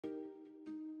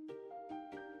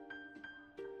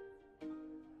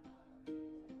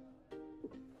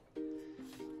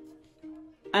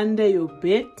under your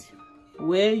bed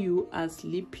where you are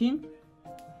sleeping.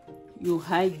 You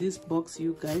hide this box,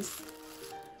 you guys.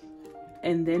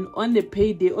 And then on the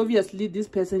payday, obviously this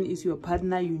person is your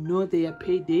partner, you know their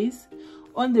paydays.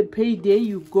 On the payday,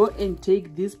 you go and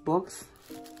take this box.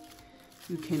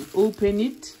 You can open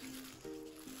it,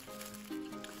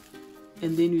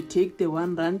 and then you take the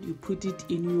R1, you put it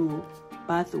in your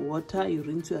bath water, you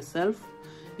rinse yourself.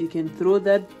 You can throw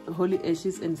that holy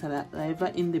ashes and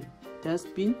saliva in the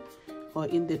dustbin or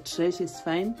in the trash, is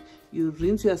fine. You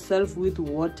rinse yourself with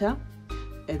water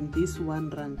and this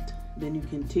R1. Then you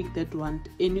can take that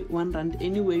R1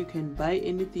 anywhere, you can buy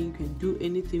anything, you can do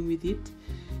anything with it,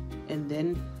 and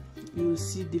then you'll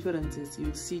see differences,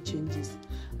 you'll see changes.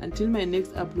 Until my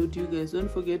next upload, you guys, don't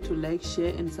forget to like,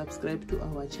 share and subscribe to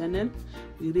our channel.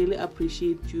 We really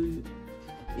appreciate you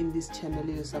in this channel.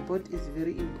 Your support is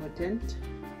very important.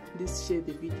 Please share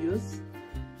the videos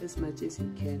as much as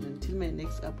you can. Until my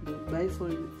next upload, bye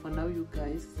for now, you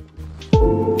guys.